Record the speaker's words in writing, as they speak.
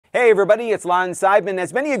Hey everybody, it's Lon.TV.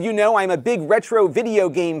 As many of you know, I'm a big retro video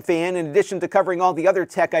game fan in addition to covering all the other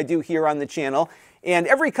tech I do here on the channel. And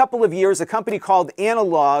every couple of years, a company called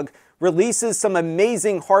Analogue releases some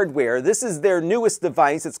amazing hardware. This is their newest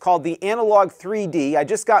device. It's called the Analogue 3D. I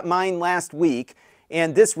just got mine last week.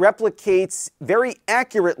 And this replicates very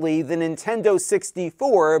accurately the Nintendo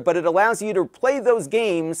 64, but it allows you to play those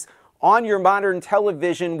games on your modern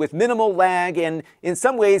television with minimal lag, and in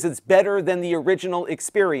some ways it's better than the original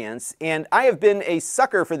experience. And I have been a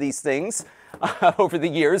sucker for these things over the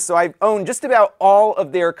years, so I've owned just about all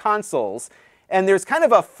of their consoles. And there's kind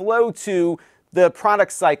of a flow to the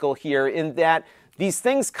product cycle here in that these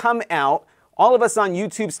things come out, all of us on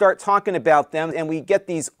YouTube start talking about them, and we get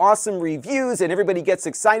these awesome reviews and everybody gets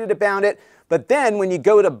excited about it. But then when you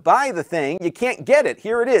go to buy the thing, you can't get it.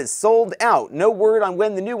 Here it is, sold out. No word on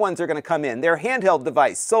when the new ones are going to come in. Their handheld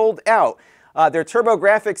device, sold out. Their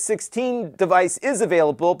TurboGrafx 16 device is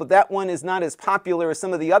available, but that one is not as popular as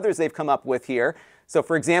some of the others they've come up with here. So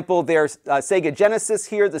for example, their Sega Genesis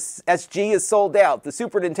here, the SG is sold out. The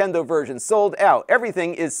Super Nintendo version, sold out.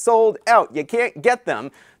 Everything is sold out. You can't get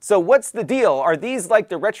them. So what's the deal? Are these like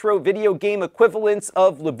the retro video game equivalents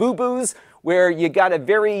of Labubus, where you got a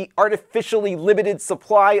very artificially limited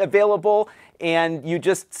supply available and you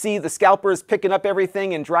just see the scalpers picking up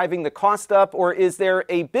everything and driving the cost up? Or is there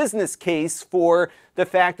a business case for the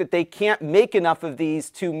fact that they can't make enough of these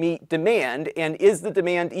to meet demand? And is the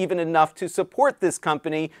demand even enough to support this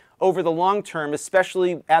company over the long term,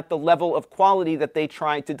 especially at the level of quality that they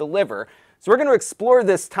try to deliver? So we're going to explore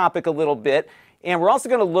this topic a little bit. And we're also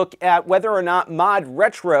going to look at whether or not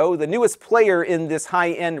ModRetro, the newest player in this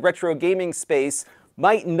high-end retro gaming space,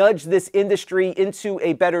 might nudge this industry into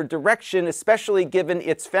a better direction, especially given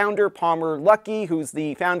its founder, Palmer Luckey, who's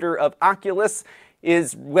the founder of Oculus,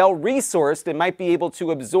 is well-resourced and might be able to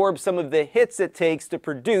absorb some of the hits it takes to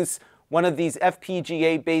produce one of these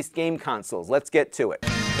FPGA-based game consoles. Let's get to it.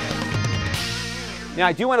 Now,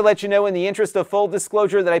 I do want to let you know, in the interest of full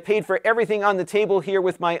disclosure, that I paid for everything on the table here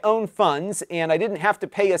with my own funds, and I didn't have to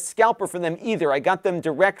pay a scalper for them either. I got them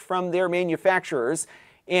direct from their manufacturers.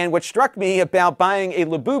 And what struck me about buying a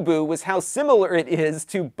Labubu was how similar it is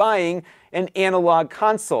to buying an analog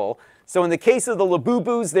console. So in the case of the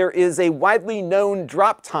Labubus, there is a widely known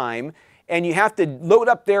drop time, and you have to load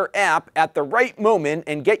up their app at the right moment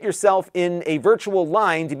and get yourself in a virtual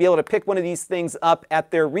line to be able to pick one of these things up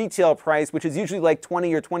at their retail price, which is usually like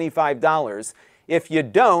 $20 or $25. If you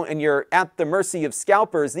don't, and you're at the mercy of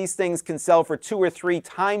scalpers, these things can sell for 2 or 3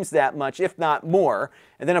 times that much, if not more.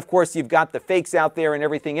 And then, of course, you've got the fakes out there and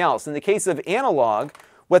everything else. In the case of Analogue,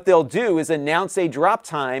 what they'll do is announce a drop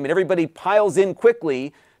time, and everybody piles in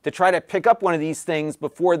quickly to try to pick up one of these things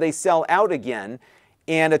before they sell out again.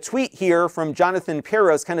 And a tweet here from Jonathan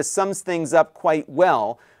Peros kind of sums things up quite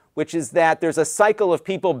well, which is that there's a cycle of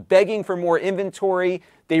people begging for more inventory.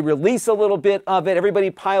 They release a little bit of it, everybody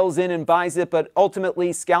piles in and buys it, but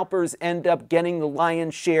ultimately scalpers end up getting the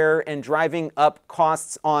lion's share and driving up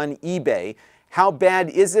costs on eBay. How bad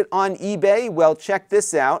is it on eBay? Well, check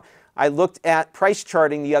this out. I looked at price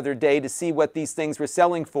charting the other day to see what these things were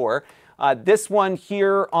selling for. This one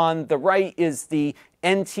here on the right is the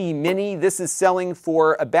NT Mini. This is selling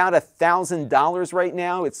for about $1,000 right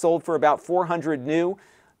now. It's sold for about $400 new.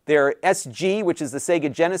 Their SG, which is the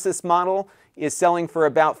Sega Genesis model, is selling for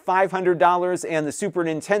about $500, and the Super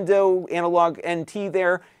Nintendo Analog NT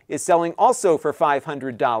there is selling also for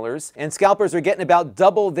 $500. And scalpers are getting about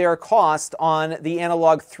double their cost on the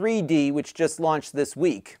Analogue 3D, which just launched this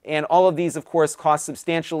week. And all of these, of course, cost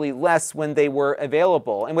substantially less when they were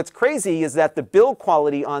available. And what's crazy is that the build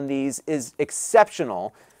quality on these is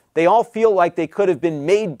exceptional. They all feel like they could have been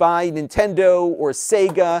made by Nintendo or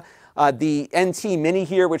Sega. The NT Mini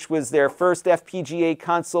here, which was their first FPGA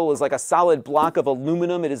console, is like a solid block of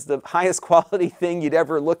aluminum. It is the highest quality thing you'd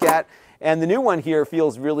ever look at. And the new one here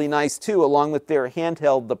feels really nice too, along with their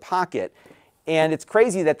handheld, the Pocket. And it's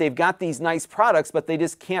crazy that they've got these nice products, but they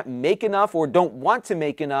just can't make enough or don't want to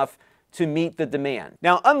make enough to meet the demand.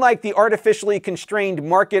 Now, unlike the artificially constrained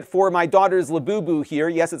market for my daughter's Labubu here,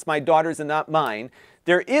 yes, it's my daughter's and not mine,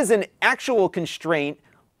 there is an actual constraint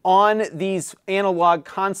on these analog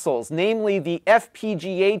consoles, namely the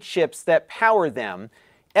FPGA chips that power them.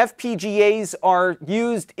 FPGAs are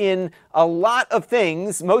used in a lot of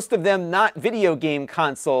things, most of them not video game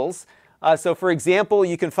consoles. So for example,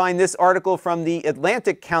 you can find this article from the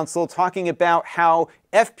Atlantic Council talking about how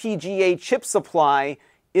FPGA chip supply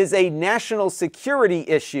is a national security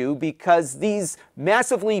issue because these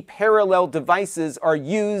massively parallel devices are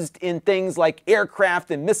used in things like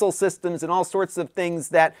aircraft and missile systems and all sorts of things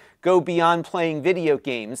that go beyond playing video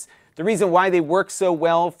games. the reason why they work so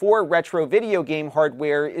well for retro video game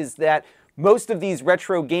hardware is that most of these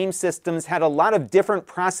retro game systems had a lot of different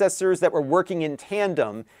processors that were working in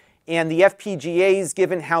tandem, and the FPGAs,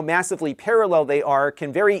 given how massively parallel they are,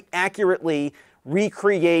 can very accurately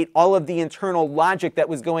recreate all of the internal logic that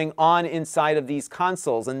was going on inside of these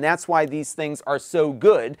consoles. And that's why these things are so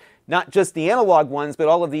good. Not just the analog ones, but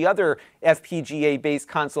all of the other FPGA-based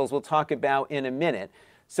consoles we'll talk about in a minute.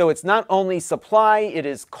 So it's not only supply, it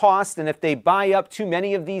is cost, and if they buy up too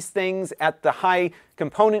many of these things at the high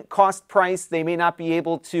component cost price, they may not be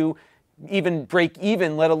able to even break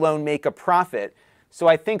even, let alone make a profit. So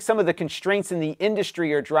I think some of the constraints in the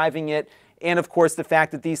industry are driving it, and of course the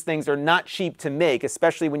fact that these things are not cheap to make,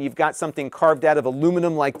 especially when you've got something carved out of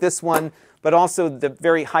aluminum like this one, but also the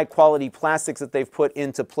very high quality plastics that they've put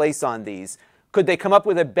into place on these. Could they come up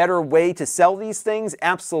with a better way to sell these things?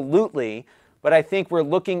 Absolutely. But I think we're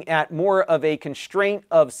looking at more of a constraint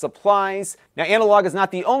of supplies. Now, Analogue is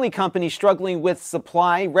not the only company struggling with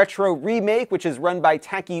supply. RetroRemake, which is run by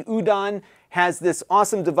Taki Udon, has this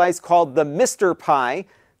awesome device called the Mr. Pi.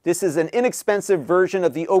 This is an inexpensive version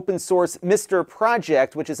of the open source Mr.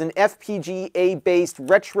 project, which is an FPGA-based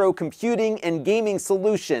retro computing and gaming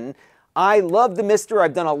solution. I love the Mr.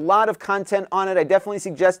 I've done a lot of content on it. I definitely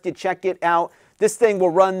suggest you check it out. This thing will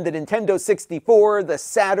run the Nintendo 64, the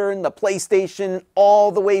Saturn, the PlayStation,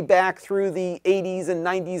 all the way back through the 80s and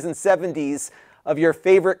 90s and 70s of your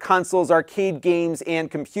favorite consoles, arcade games, and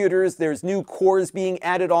computers. There's new cores being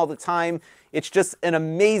added all the time. It's just an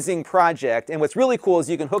amazing project. And what's really cool is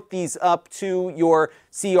you can hook these up to your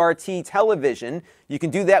CRT television. You can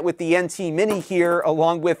do that with the NT Mini here,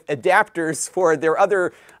 along with adapters for their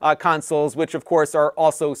other consoles, which of course are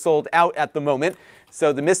also sold out at the moment.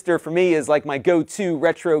 So the Mr. for me is like my go-to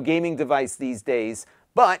retro gaming device these days.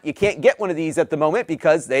 But you can't get one of these at the moment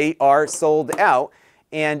because they are sold out.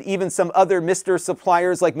 And even some other Mr.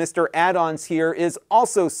 suppliers like Mr. Add-ons here is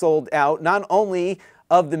also sold out, not only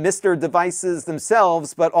of the Mr. devices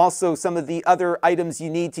themselves, but also some of the other items you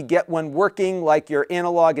need to get one working, like your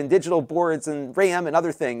analog and digital boards and RAM and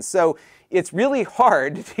other things. So it's really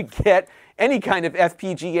hard to get any kind of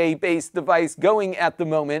FPGA-based device going at the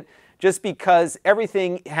moment, just because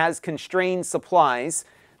everything has constrained supplies.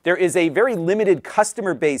 There is a very limited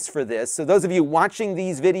customer base for this. So those of you watching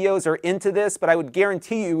these videos are into this, but I would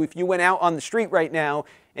guarantee you if you went out on the street right now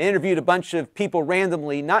and interviewed a bunch of people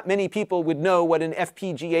randomly, not many people would know what an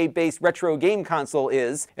FPGA-based retro game console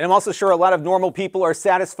is. And I'm also sure a lot of normal people are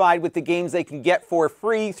satisfied with the games they can get for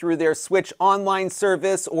free through their Switch online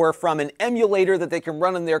service or from an emulator that they can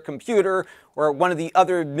run on their computer, or one of the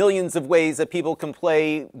other millions of ways that people can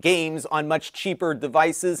play games on much cheaper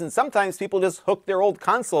devices. And sometimes people just hook their old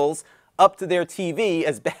consoles up to their TV,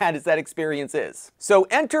 as bad as that experience is. So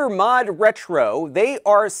enter ModRetro. They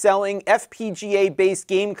are selling FPGA-based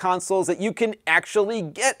game consoles that you can actually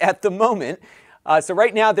get at the moment. So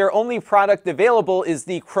right now, their only product available is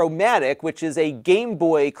the Chromatic, which is a Game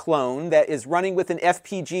Boy clone that is running with an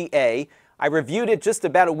FPGA. I reviewed it just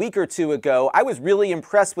about a week or two ago. I was really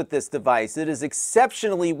impressed with this device. It is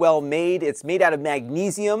exceptionally well made. It's made out of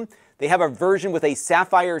magnesium. They have a version with a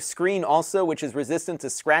sapphire screen also, which is resistant to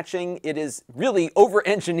scratching. It is really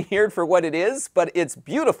over-engineered for what it is, but it's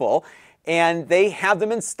beautiful. And they have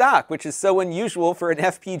them in stock, which is so unusual for an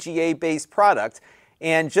FPGA-based product.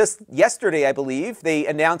 And just yesterday, I believe, they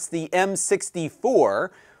announced the M64,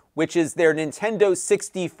 which is their Nintendo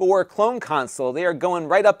 64 clone console. They are going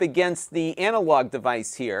right up against the Analogue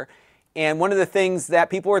device here. And one of the things that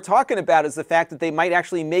people are talking about is the fact that they might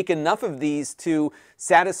actually make enough of these to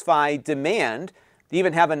satisfy demand. They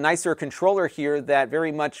even have a nicer controller here that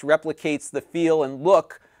very much replicates the feel and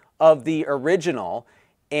look of the original.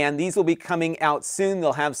 And these will be coming out soon.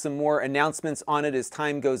 They'll have some more announcements on it as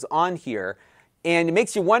time goes on here. And it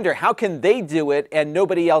makes you wonder, how can they do it and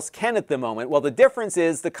nobody else can at the moment? Well, the difference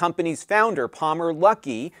is the company's founder, Palmer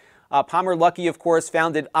Luckey. Palmer Luckey, of course,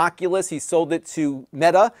 founded Oculus. He sold it to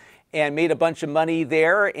Meta and made a bunch of money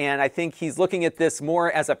there. And I think he's looking at this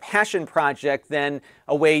more as a passion project than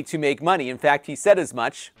a way to make money. In fact, he said as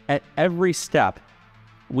much. At every step,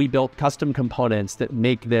 we built custom components that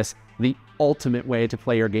make this the ultimate way to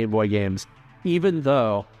play your Game Boy games, even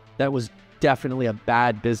though that was definitely a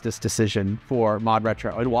bad business decision for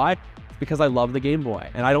ModRetro. And why? Because I love the Game Boy.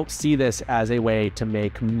 And I don't see this as a way to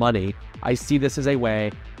make money. I see this as a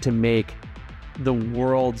way to make the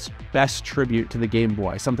world's best tribute to the Game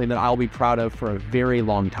Boy, something that I'll be proud of for a very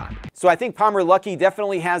long time. So I think Palmer Luckey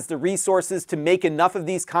definitely has the resources to make enough of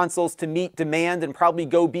these consoles to meet demand and probably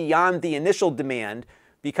go beyond the initial demand.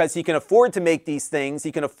 because he can afford to make these things,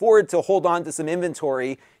 he can afford to hold on to some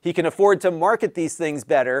inventory, he can afford to market these things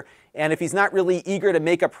better, and if he's not really eager to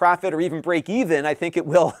make a profit or even break even, I think it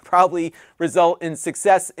will probably result in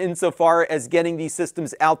success insofar as getting these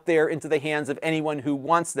systems out there into the hands of anyone who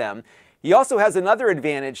wants them. He also has another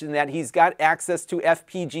advantage in that he's got access to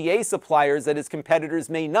FPGA suppliers that his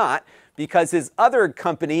competitors may not, because his other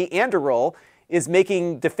company, Analogue, is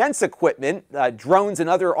making defense equipment, drones and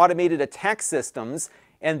other automated attack systems,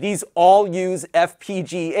 and these all use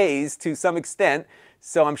FPGAs to some extent.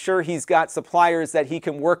 So I'm sure he's got suppliers that he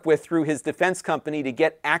can work with through his defense company to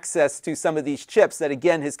get access to some of these chips that,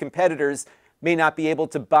 again, his competitors may not be able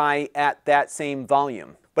to buy at that same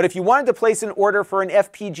volume. But if you wanted to place an order for an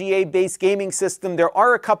FPGA-based gaming system, there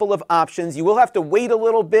are a couple of options. You will have to wait a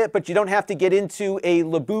little bit, but you don't have to get into a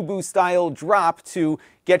Labubu-style drop to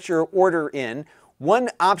get your order in. One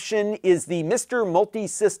option is the Mr.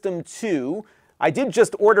 Multisystem 2. I did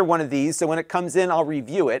just order one of these, so when it comes in, I'll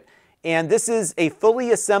review it. And this is a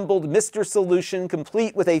fully assembled Mr. solution,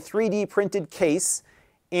 complete with a 3D printed case.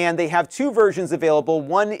 And they have two versions available.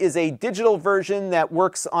 One is a digital version that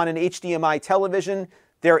works on an HDMI television.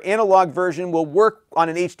 Their analog version will work on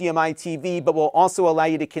an HDMI TV, but will also allow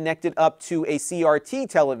you to connect it up to a CRT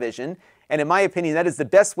television. And in my opinion, that is the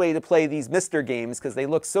best way to play these Mr. games because they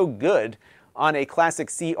look so good on a classic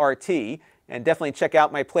CRT. And definitely check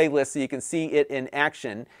out my playlist so you can see it in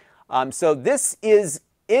action. So this is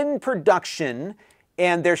in production,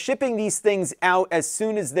 and they're shipping these things out as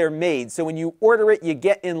soon as they're made. So when you order it, you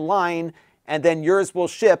get in line, and then yours will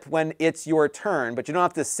ship when it's your turn. But you don't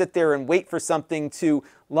have to sit there and wait for something to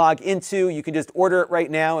log into. You can just order it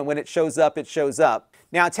right now, and when it shows up, it shows up.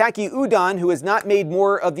 Now, Taki Udon, who has not made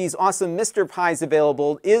more of these awesome Mr. Pies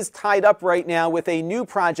available, is tied up right now with a new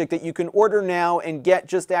project that you can order now and get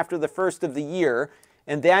just after the first of the year,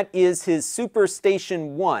 and that is his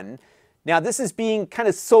Superstation One. Now, this is being kind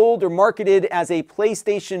of sold or marketed as a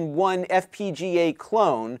PlayStation 1 FPGA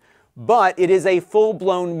clone, but it is a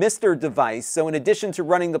full-blown Mr. device, so in addition to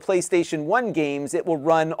running the PlayStation 1 games, it will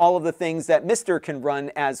run all of the things that Mr. can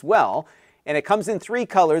run as well. And it comes in three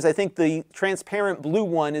colors. I think the transparent blue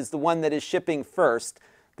one is the one that is shipping first.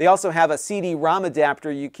 They also have a CD-ROM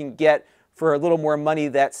adapter you can get for a little more money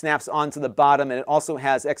that snaps onto the bottom, and it also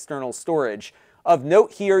has external storage. Of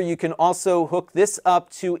note here, you can also hook this up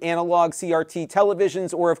to analog CRT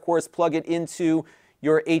televisions or, of course, plug it into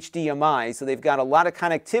your HDMI. So they've got a lot of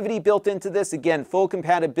connectivity built into this. Again, full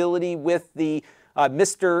compatibility with the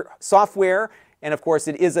Mr. software. And of course,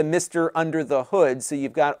 it is a Mr. under the hood, so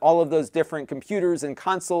you've got all of those different computers and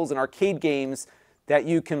consoles and arcade games that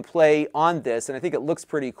you can play on this, and I think it looks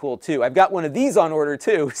pretty cool too. I've got one of these on order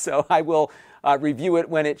too, so I will review it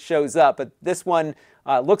when it shows up. But this one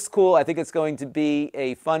looks cool. I think it's going to be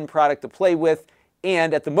a fun product to play with,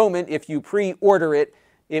 and at the moment, if you pre-order it,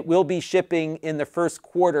 it will be shipping in the first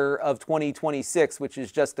quarter of 2026, which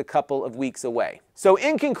is just a couple of weeks away. So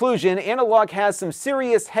in conclusion, Analogue has some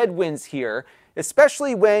serious headwinds here,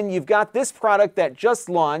 especially when you've got this product that just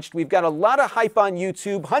launched. We've got a lot of hype on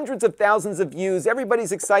YouTube, hundreds of thousands of views.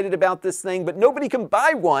 Everybody's excited about this thing, but nobody can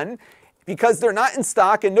buy one because they're not in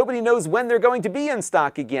stock and nobody knows when they're going to be in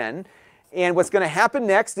stock again. And what's going to happen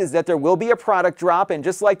next is that there will be a product drop, and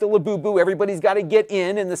just like the Labubu, everybody's got to get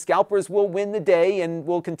in, and the scalpers will win the day, and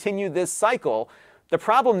we'll continue this cycle. The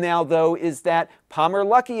problem now, though, is that Palmer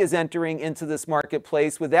Luckey is entering into this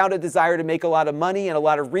marketplace without a desire to make a lot of money and a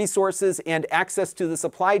lot of resources and access to the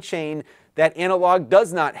supply chain that Analogue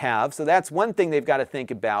does not have. So that's one thing they've got to think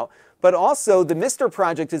about. But also, the Mr.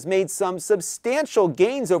 project has made some substantial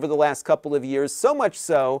gains over the last couple of years, so much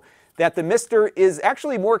so that the Mr. is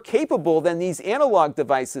actually more capable than these analog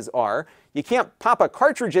devices are. You can't pop a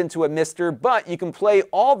cartridge into a Mr., but you can play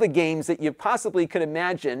all the games that you possibly could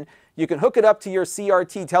imagine. You can hook it up to your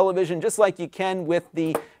CRT television just like you can with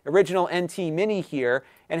the original NT Mini here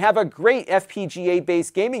and have a great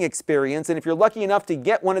FPGA-based gaming experience. And if you're lucky enough to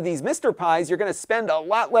get one of these Mr. Pies, you're going to spend a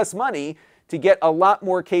lot less money to get a lot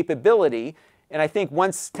more capability. And I think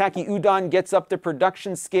once Taki Udon gets up to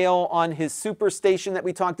production scale on his Superstation that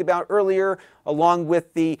we talked about earlier, along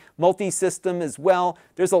with the Multisystem as well,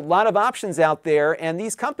 there's a lot of options out there, and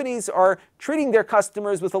these companies are treating their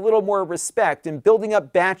customers with a little more respect and building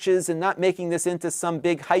up batches and not making this into some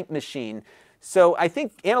big hype machine. So I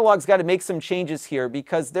think Analogue's got to make some changes here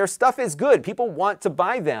because their stuff is good. People want to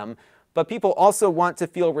buy them, but people also want to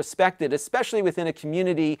feel respected, especially within a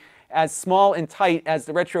community as small and tight as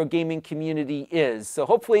the retro gaming community is. So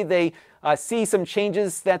hopefully they see some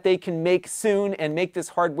changes that they can make soon and make this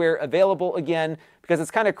hardware available again, because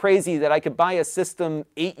it's kind of crazy that I could buy a system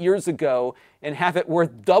 8 years ago and have it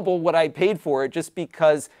worth double what I paid for it just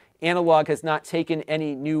because Analogue has not taken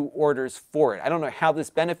any new orders for it. I don't know how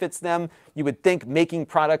this benefits them. You would think making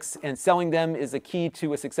products and selling them is a key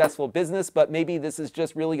to a successful business, but maybe this is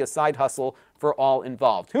just really a side hustle for all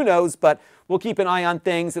involved. Who knows, but we'll keep an eye on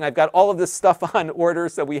things, and I've got all of this stuff on order,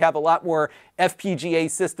 so we have a lot more FPGA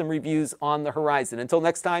system reviews on the horizon. Until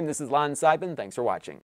next time, this is Lon.TV. Thanks for watching.